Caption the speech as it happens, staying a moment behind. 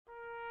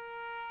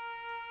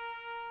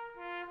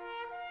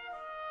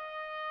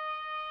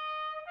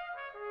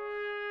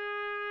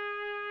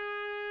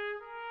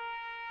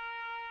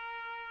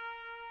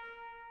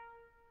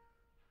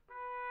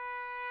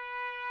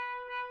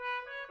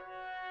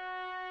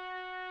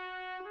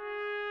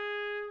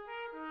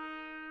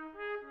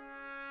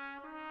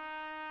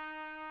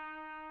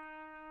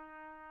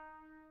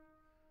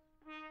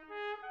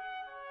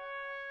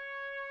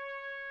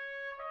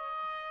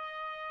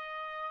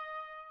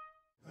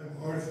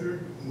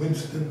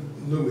Winston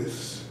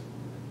Lewis.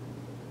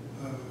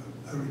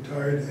 I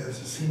retired as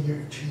a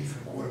senior chief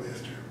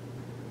quartermaster.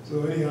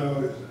 So anyhow, I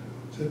was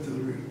sent to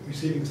the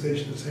receiving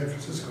station in San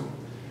Francisco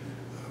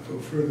for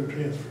further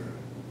transfer.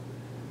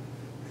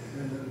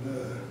 And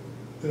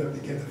then I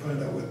began to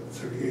find out what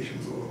segregation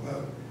was all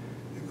about.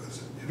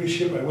 Because every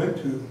ship I went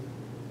to,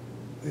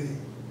 they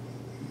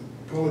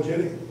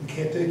apologetic, we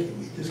can't take you,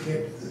 we just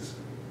can't do this.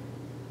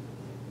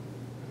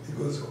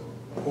 Because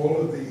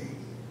all of the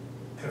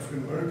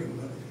African American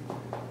money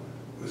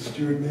was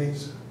steward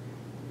mates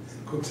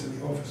and cooks in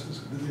the offices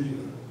of the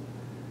division.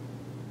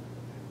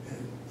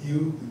 And you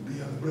would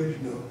be on the bridge,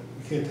 no,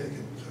 we can't take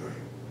it, sorry.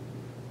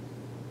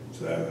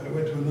 So I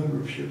went to a number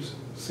of ships,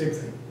 same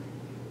thing.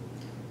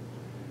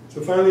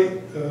 So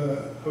finally,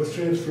 I was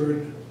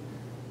transferred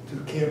to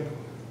Camp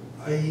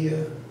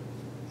Aiea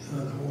in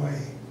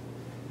Hawaii.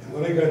 And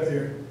when I got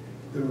there,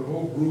 there were a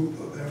whole group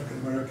of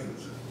African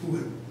Americans who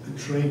had been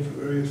trained for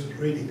various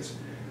ratings,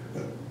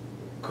 but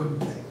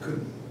couldn't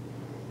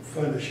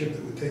find a ship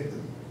that would take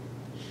them.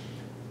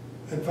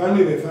 And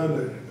finally they found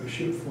a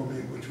ship for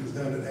me, which was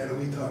down at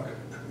Anahuac.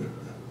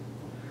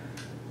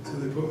 So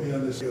they put me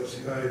on this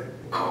LCI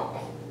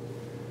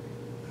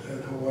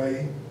at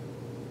Hawaii.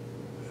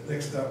 The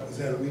next stop was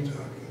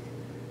Anahuac.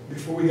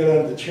 Before we got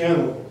out of the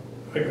channel,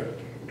 I got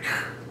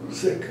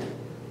sick.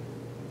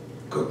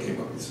 Cook came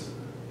up and said,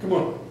 come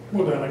on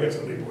down, I got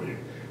something for you.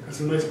 Got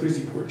some nice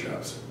greasy pork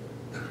chops.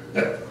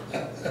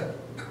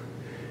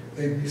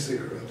 Made me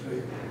sicker, I'll tell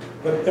you.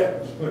 But that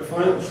was my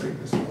final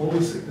sickness, the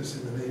only sickness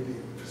in the Navy,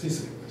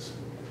 seasickness.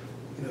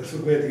 You know, so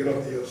glad to get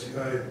off the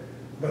LCI,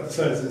 about the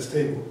size of this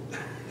table.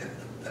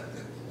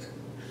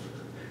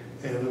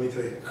 And let me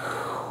tell you,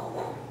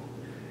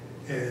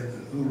 and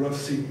a little rough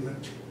seat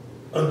went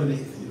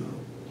underneath, you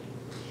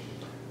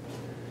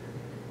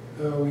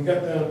know. We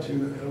got down to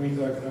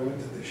Anahuac and I went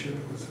to the ship,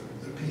 it was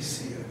the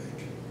PC, I think.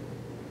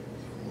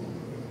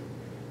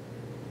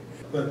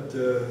 But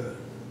the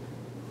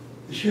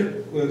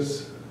ship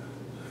was,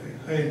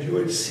 I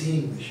enjoyed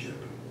seeing the ship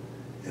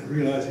and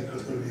realizing I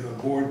was going to be on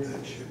board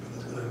that ship and I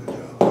was going to have a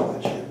job on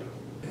that ship.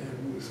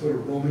 And we were sort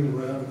of roaming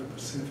around in the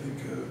Pacific.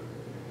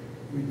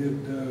 We did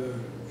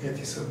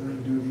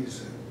anti-submarine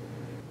duties.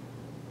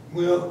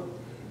 Well,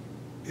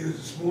 it was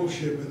a small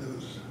ship and there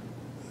was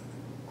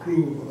a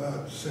crew of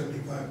about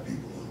 75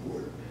 people on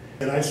board.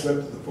 And I slept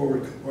in the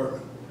forward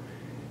compartment.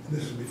 And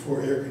this was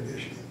before air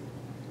conditioning.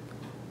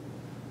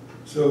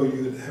 So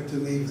you'd have to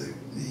leave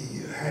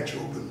the hatch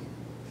open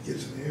to get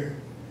some air.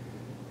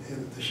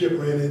 And if the ship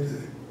ran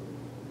into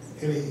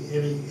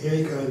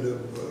any kind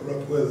of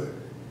rough weather,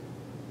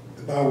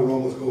 the bow would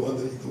almost go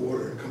underneath the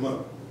water and come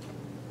up.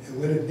 And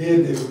when it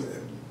did, they would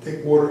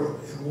take water,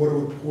 and water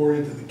would pour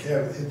into the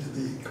cabin, into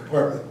the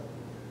compartment.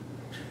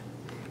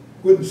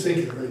 Wouldn't sink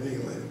it or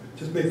anything like that.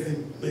 Just make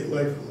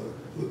life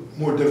a little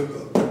more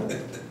difficult.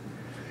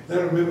 And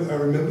I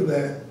remember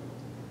that,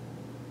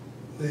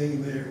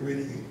 laying there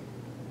waiting,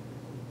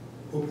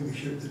 hoping the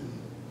ship didn't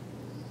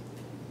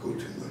go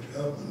too much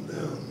up and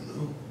down, you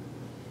know.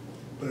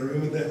 But I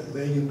remember that,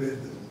 laying in bed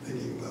and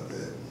thinking about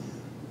that.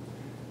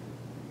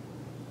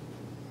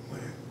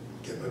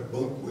 Get my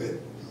bunk wet,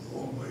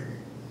 all my,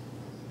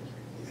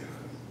 yeah.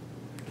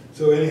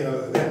 So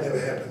anyhow, that never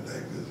happened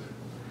back with,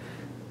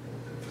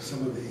 for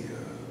some of the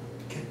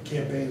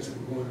campaigns that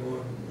were going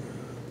on.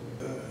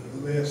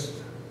 The last,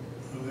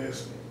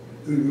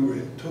 we were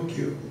in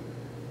Tokyo,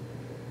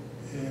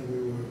 and we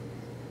were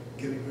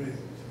getting ready to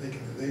make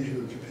an invasion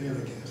of Japan,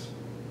 I guess.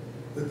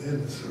 But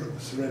then the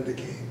surrender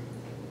came.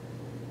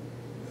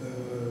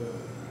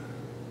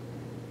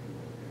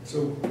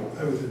 So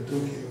I was in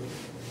Tokyo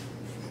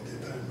at the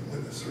time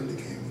when the surrender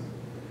came.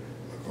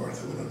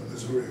 MacArthur went on the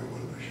Missouri or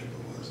whatever ship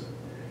it was.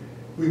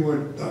 We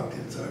weren't docked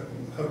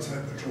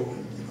outside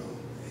patrolling, you know,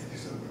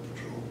 anti-submarine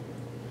patrol.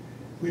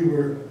 We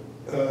were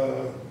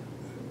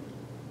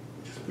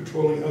just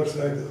patrolling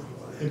outside the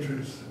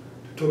entrance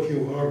to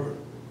Tokyo Harbor,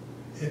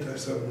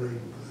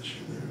 anti-submarine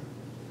position there.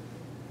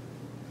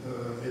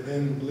 And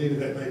then later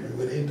that night we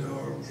went into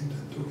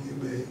Tokyo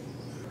Bay.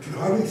 You could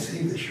hardly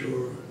see the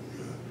shore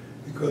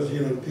because, you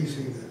know, the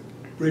piecing, the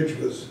bridge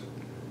was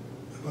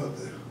about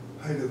the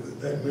height of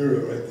that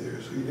mirror right there,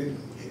 so you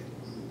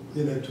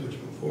didn't have too much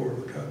of a forward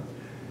lookout.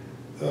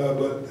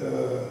 But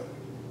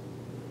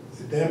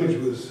the damage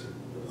was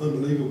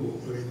unbelievable.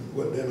 I mean,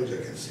 what damage I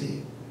could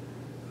see,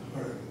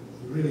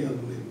 really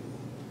unbelievable.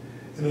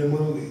 And then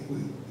when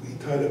we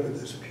tied up at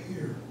this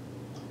pier,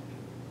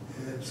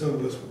 and some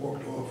of us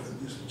walked off,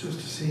 and just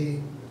to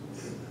see,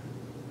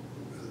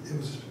 it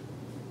was,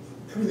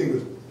 everything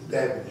was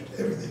damaged.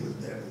 Everything was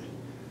damaged.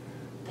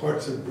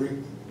 Parts of brick,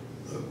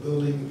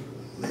 buildings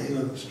laying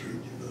on the street,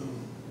 you know.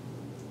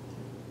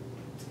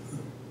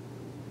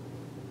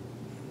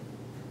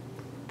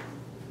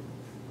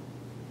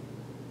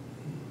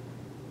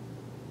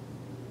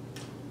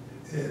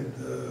 And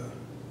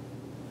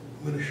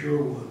went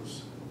ashore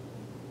once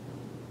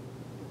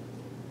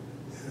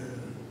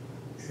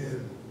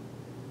and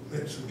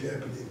met some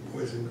Japanese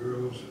boys and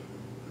girls,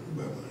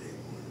 about my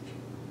age,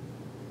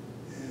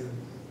 and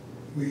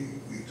we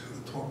sort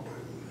of talked by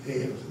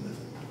hands, and then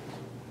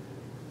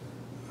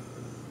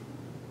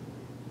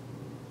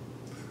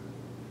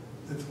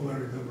that's what I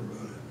remember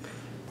about it.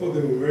 Oh,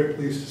 they were very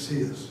pleased to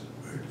see us,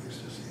 very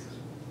pleased to see us.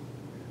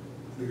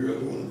 The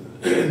girls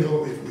wanted to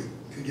know if we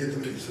could get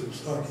them any silk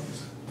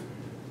stockings.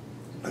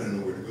 I didn't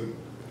know where to go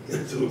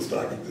get silk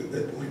stockings at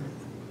that point.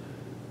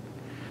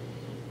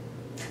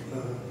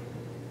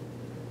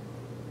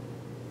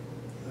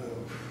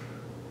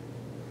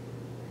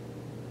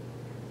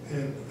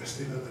 And I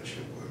stayed on that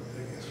ship,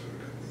 I guess, for a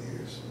couple of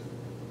years.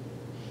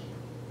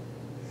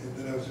 And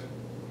then I was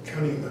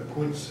counting my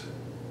points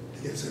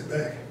to get sent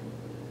back.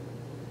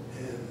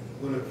 And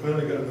when I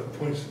finally got enough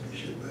points to be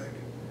shipped back,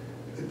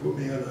 they put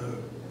me on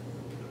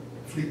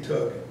a fleet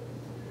tug,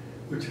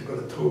 which is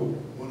going to tow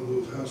one of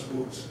those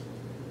houseboats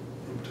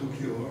from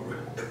Tokyo Harbor.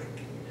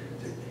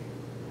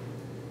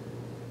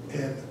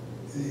 And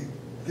the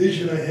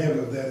vision I have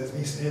of that is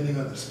me standing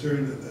on the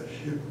stern of that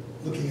ship,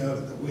 looking out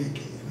at the wake,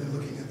 and then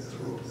looking at this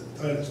rope that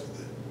tied us to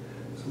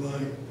this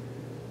line,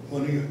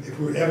 wondering if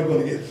we're ever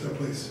going to get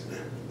someplace.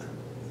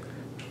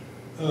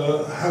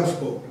 A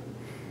houseboat.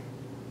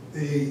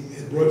 They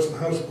had brought some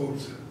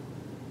houseboats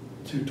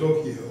to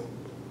Tokyo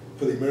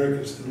for the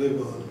Americans to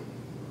live on,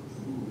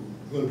 who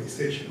were going to be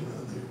stationed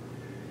around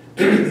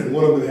there. And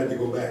one of them had to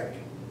go back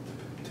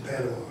to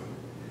Panama.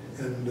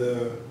 And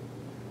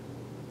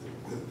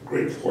with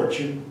great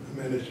fortune, I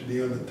managed to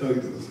be on the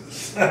tug that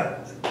was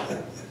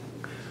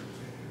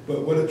But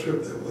what a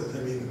trip that was. I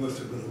mean, it must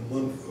have been a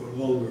month or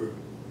longer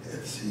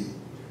at sea,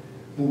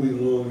 moving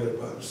along at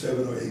about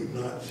 7 or 8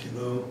 knots, you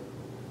know.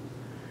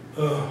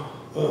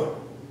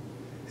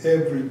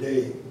 Every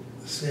day,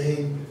 the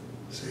same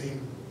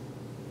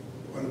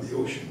part of the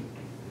ocean.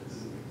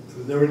 There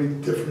was never any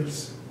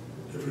difference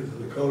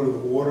in the color of the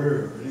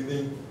water or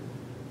anything.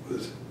 It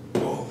was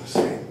all the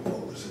same,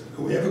 all the same.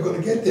 Are we ever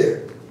going to get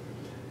there?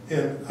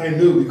 And I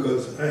knew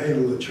because I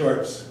handled the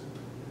charts.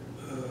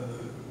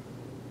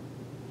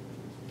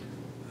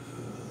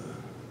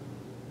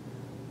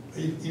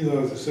 Even though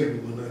I was a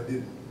signalman, I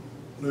did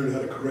learn how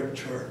to correct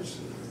charts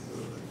and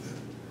everything like that,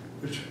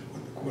 which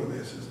what the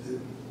quartermasters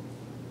did.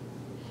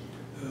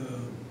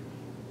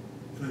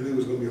 And I knew it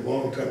was going to be a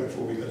long time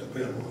before we got to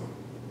Panama.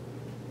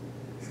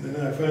 And then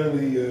I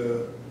finally,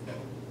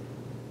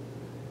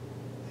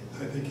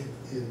 I think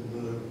in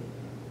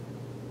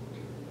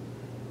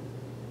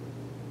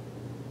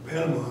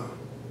Panama,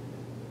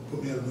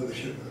 put me on another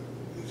ship.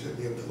 They sent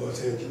me up to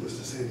Los Angeles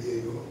to San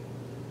Diego.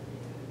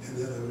 And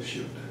then I was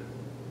shipped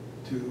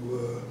to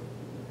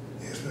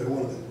ask if I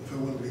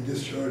wanted to be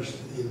discharged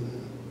in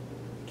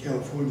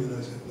California, and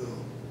I said no.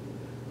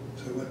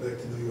 So I went back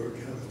to New York,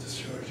 and I was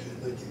discharged in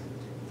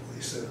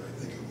 1947, I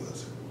think it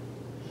was.